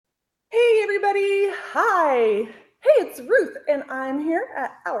everybody. Hi. Hey, it's Ruth, and I'm here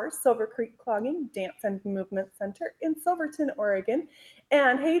at our Silver Creek Clogging Dance and Movement Center in Silverton, Oregon.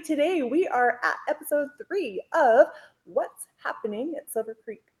 And hey, today we are at episode 3 of What's Happening at Silver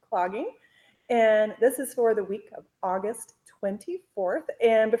Creek Clogging. And this is for the week of August 24th.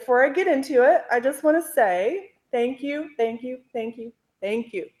 And before I get into it, I just want to say thank you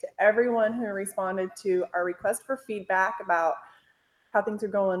to everyone who responded to our request for feedback about how things are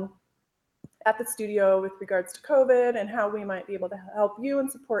going at the studio with regards to COVID and how we might be able to help you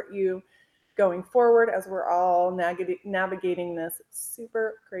and support you going forward as we're all navigating this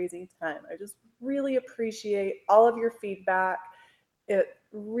super crazy time. I just really appreciate all of your feedback. It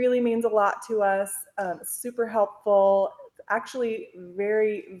really means a lot to us. Super helpful. It's actually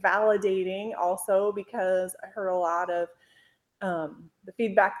very validating also because I heard a lot of the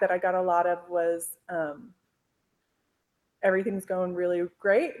feedback that I got a lot of was everything's going really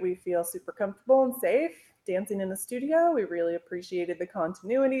great. We feel super comfortable and safe dancing in the studio. We really appreciated the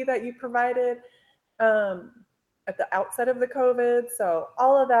continuity that you provided at the outset of the COVID. So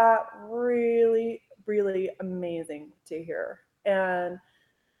all of that really, really amazing to hear. And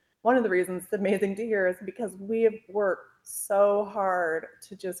one of the reasons it's amazing to hear is because we have worked so hard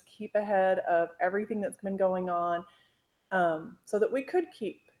to just keep ahead of everything that's been going on so that we could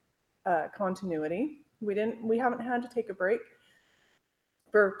keep continuity. We haven't had to take a break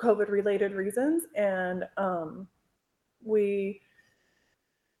for COVID related reasons. And we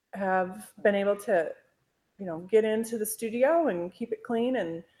have been able to, get into the studio and keep it clean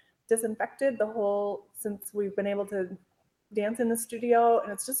and disinfected the whole since we've been able to dance in the studio.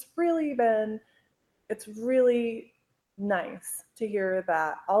 And it's really nice to hear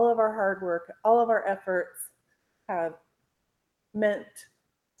that all of our hard work, all of our efforts have meant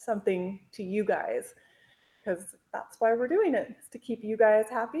something to you guys, because that's why we're doing it, is to keep you guys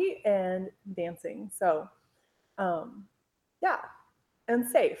happy and dancing. So yeah, and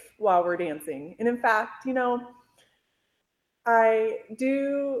safe while we're dancing. And in fact, I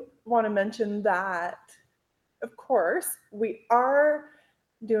do want to mention that, of course, we are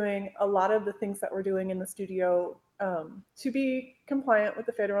doing a lot of the things that we're doing in the studio to be compliant with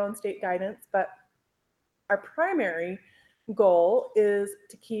the federal and state guidance, but our primary goal is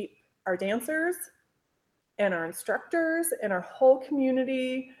to keep our dancers and our instructors and our whole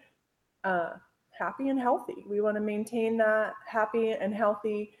community happy and healthy. We want to maintain that happy and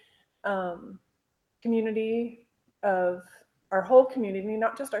healthy community of our whole community,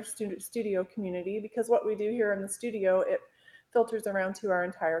 not just our studio community, because what we do here in the studio, it filters around to our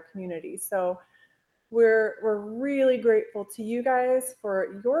entire community. So we're really grateful to you guys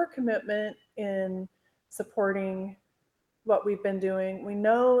for your commitment in supporting what we've been doing. We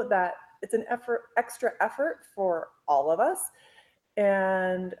know that it's an extra effort for all of us.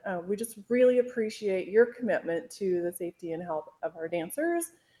 And we just really appreciate your commitment to the safety and health of our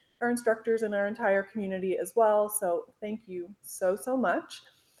dancers, our instructors, and our entire community as well. So thank you so much.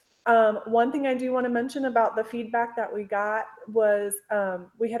 One thing I do want to mention about the feedback that we got was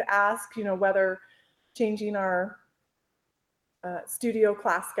we had asked, whether changing our studio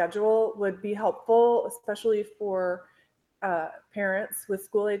class schedule would be helpful, especially for parents with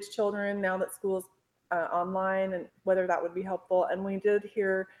school-age children now that school's online, and whether that would be helpful. And we did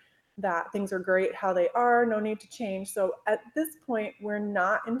hear that things are great how they are, no need to change. So at this point, we're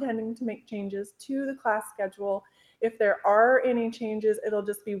not intending to make changes to the class schedule. If there are any changes, it'll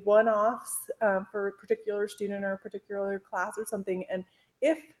just be one-offs for a particular student or a particular class or something. And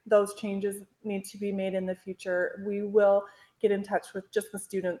if those changes need to be made in the future, we will get in touch with just the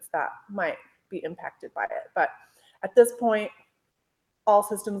students that might be impacted by it. But at this point, all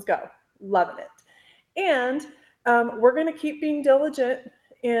systems go. Loving it. And we're going to keep being diligent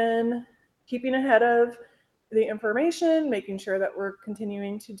in keeping ahead of the information, making sure that we're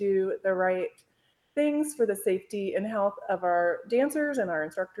continuing to do the right things for the safety and health of our dancers and our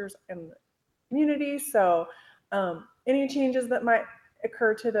instructors and the community. So any changes that might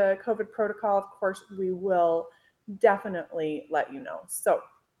occur to the COVID protocol, of course, we will definitely let you know. So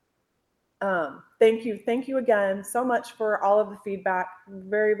thank you again so much for all of the feedback.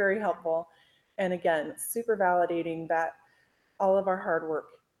 Very, very helpful. And again, super validating that all of our hard work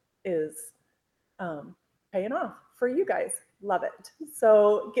is paying off for you guys. Love it.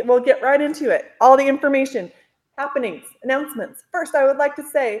 So we'll get right into it. All the information, happenings, announcements. First, I would like to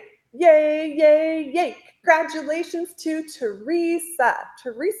say, yay, yay, yay. Congratulations to Teresa.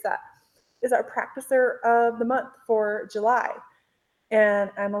 Teresa is our practicer of the month for July.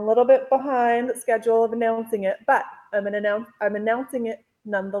 And I'm a little bit behind the schedule of announcing it, but I'm announcing it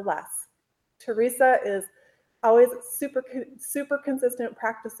nonetheless. Teresa is always super consistent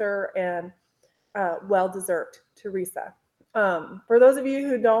practicer, and well deserved, Teresa. For those of you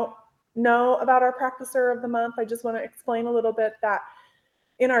who don't know about our Practicer of the Month, I just want to explain a little bit that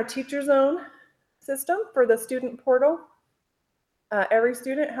in our Teacher Zone system for the student portal, every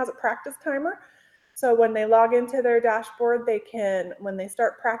student has a practice timer. So when they log into their dashboard, they can, when they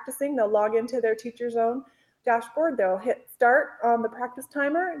start practicing, they'll log into their Teacher Zone dashboard. They'll hit start on the practice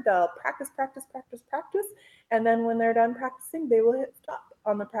timer. They'll practice, practice, practice, practice. And then when they're done practicing, they will hit stop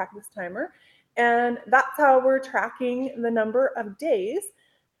on the practice timer. And that's how we're tracking the number of days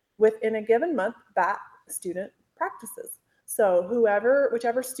within a given month that student practices. So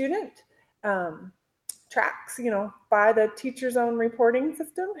whichever student tracks, by the Teacher Zone reporting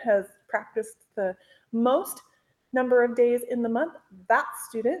system has practiced the most number of days in the month, that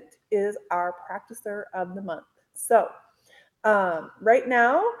student is our Practicer of the Month. So right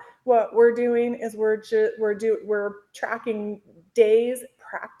now, what we're doing is we're tracking days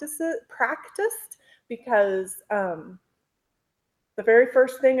practiced because the very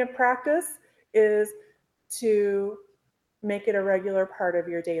first thing of practice is to make it a regular part of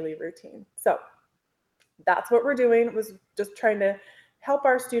your daily routine. So that's what we're doing, was just trying to help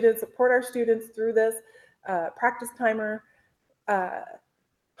our students, support our students through this practice timer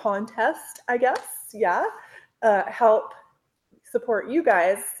contest, I guess. Yeah. Help support you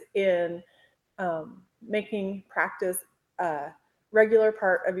guys in making practice a regular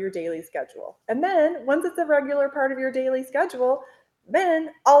part of your daily schedule. And then once it's a regular part of your daily schedule, then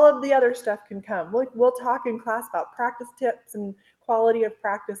all of the other stuff can come. We'll talk in class about practice tips and quality of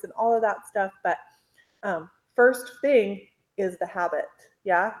practice and all of that stuff. But first thing is the habit.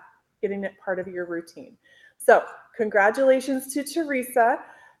 Yeah. Getting it part of your routine. So congratulations to Teresa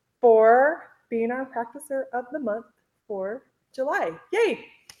for being our Practicer of the Month for July. Yay.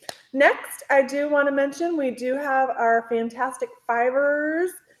 Next, I do want to mention we do have our Fantastic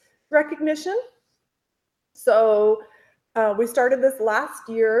Fivers recognition. So we started this last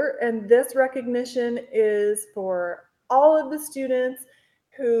year, and this recognition is for all of the students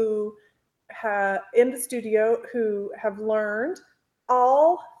who in the studio who have learned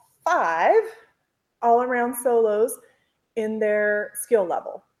all 5 all-around solos in their skill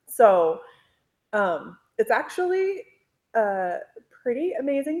level. So it's actually a pretty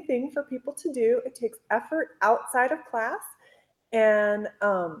amazing thing for people to do. It takes effort outside of class and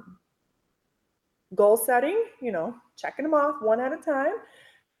goal setting, checking them off one at a time,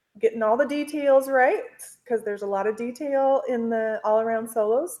 getting all the details right, because there's a lot of detail in the all-around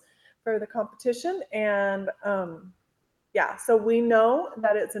solos for the competition. And yeah, so we know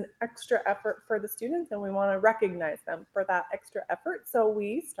that it's an extra effort for the students, and we want to recognize them for that extra effort. So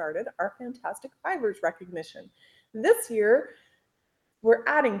we started our Fantastic Fivers recognition. This year, we're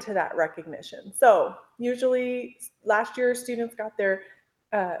adding to that recognition. So usually last year, students got their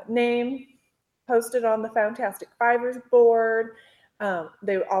name posted on the Fantastic Fivers board.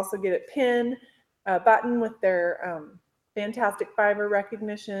 They also get a pin button with their Fantastic Fiver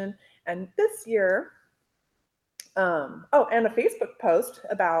recognition. And this year, and a Facebook post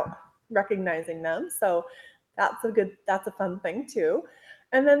about recognizing them. So that's a fun thing too.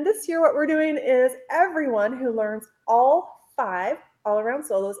 And then this year, what we're doing is everyone who learns all 5 all-around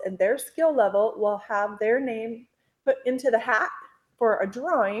solos and their skill level will have their name put into the hat for a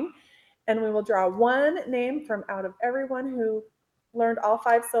drawing. And we will draw one name from out of everyone who learned all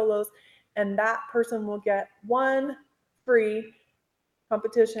 5 solos. And that person will get 1 free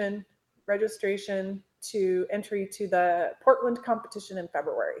competition registration to entry to the Portland competition in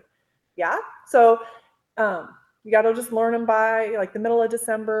February. Yeah. So you got to just learn them by like the middle of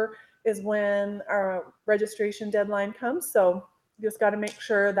December is when our registration deadline comes. So you just got to make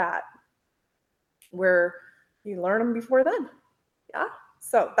sure that you learn them before then. Yeah.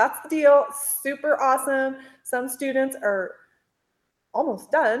 So that's the deal. Super awesome. Some students are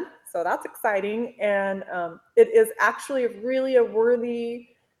almost done, so that's exciting. And it is actually really a worthy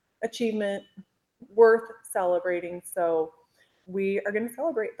achievement, worth celebrating. So we are going to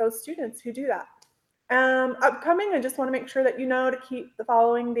celebrate those students who do that. Upcoming, I just want to make sure that you know to keep the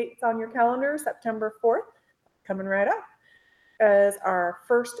following dates on your calendar. September 4th, coming right up, as our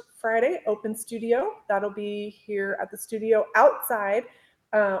first Friday open studio. That'll be here at the studio outside.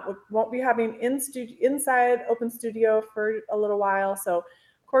 We won't be having inside open studio for a little while. So,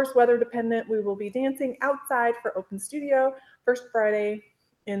 of course, weather dependent, we will be dancing outside for open studio first Friday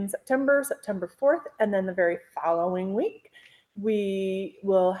in September 4th. And then the very following week, we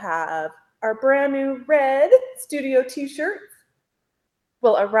will have our brand new red studio t-shirts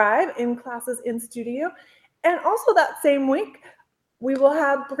will arrive in classes in studio. And also that same week, we will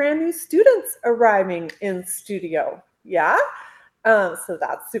have brand new students arriving in studio. Yeah. So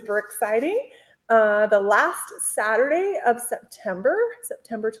that's super exciting. The last Saturday of September,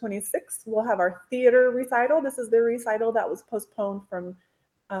 September 26th, we'll have our theater recital. This is the recital that was postponed from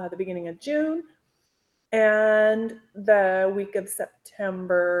the beginning of June. And the week of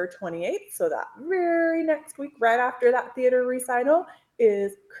September 28th, so that very next week, right after that theater recital,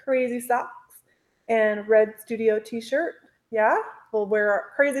 is Crazy Socks and Red Studio t-shirt. Yeah, we'll wear our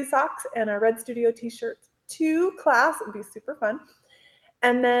Crazy Socks and our Red Studio t-shirts to class. It'll be super fun.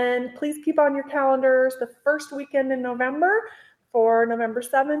 And then please keep on your calendars the first weekend in November for November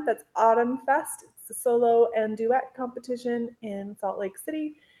 7th. That's Autumn Fest. It's a solo and duet competition in Salt Lake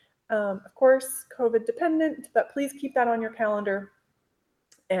City. Of course, COVID dependent, but please keep that on your calendar.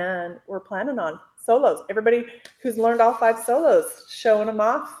 And we're planning on solos. Everybody who's learned all 5 solos, showing them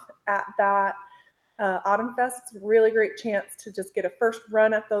off at that Autumn Fest. It's a really great chance to just get a first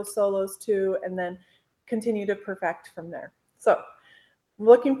run at those solos too, and then continue to perfect from there. So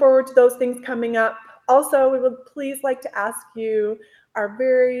looking forward to those things coming up. Also, we would please like to ask you, our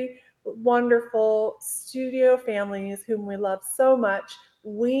very wonderful studio families whom we love so much,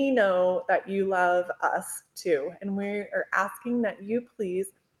 we know that you love us too. And we are asking that you please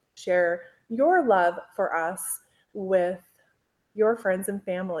share your love for us with your friends and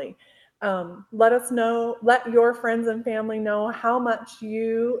family. Let us know, let your friends and family know how much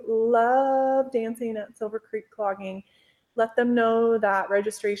you love dancing at Silver Creek Clogging. Let them know that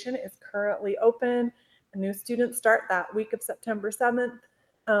registration is currently open. New students start that week of September 7th.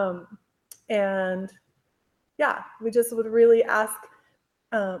 And yeah, we just would really ask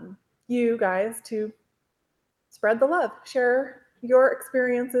you guys to spread the love, share your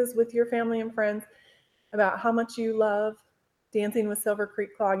experiences with your family and friends about how much you love dancing with Silver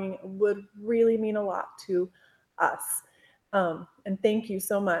Creek Clogging. It would really mean a lot to us. And thank you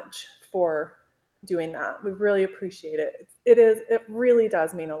so much for doing that. We really appreciate it. It really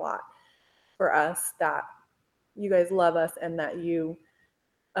does mean a lot for us that you guys love us and that you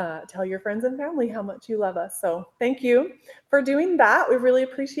tell your friends and family how much you love us. So thank you for doing that. We really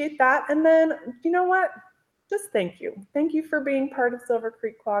appreciate that. And then, you know what? Just thank you. Thank you for being part of Silver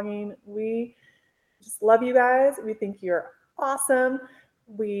Creek Clogging. We just love you guys. We think you're awesome.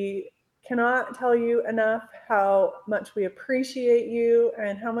 We cannot tell you enough how much we appreciate you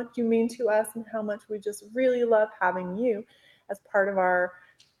and how much you mean to us and how much we just really love having you as part of our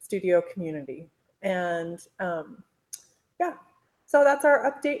studio community. And yeah, so that's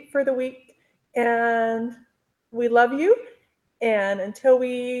our update for the week. And we love you. And until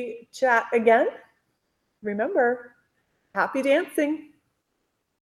we chat again, remember, happy dancing.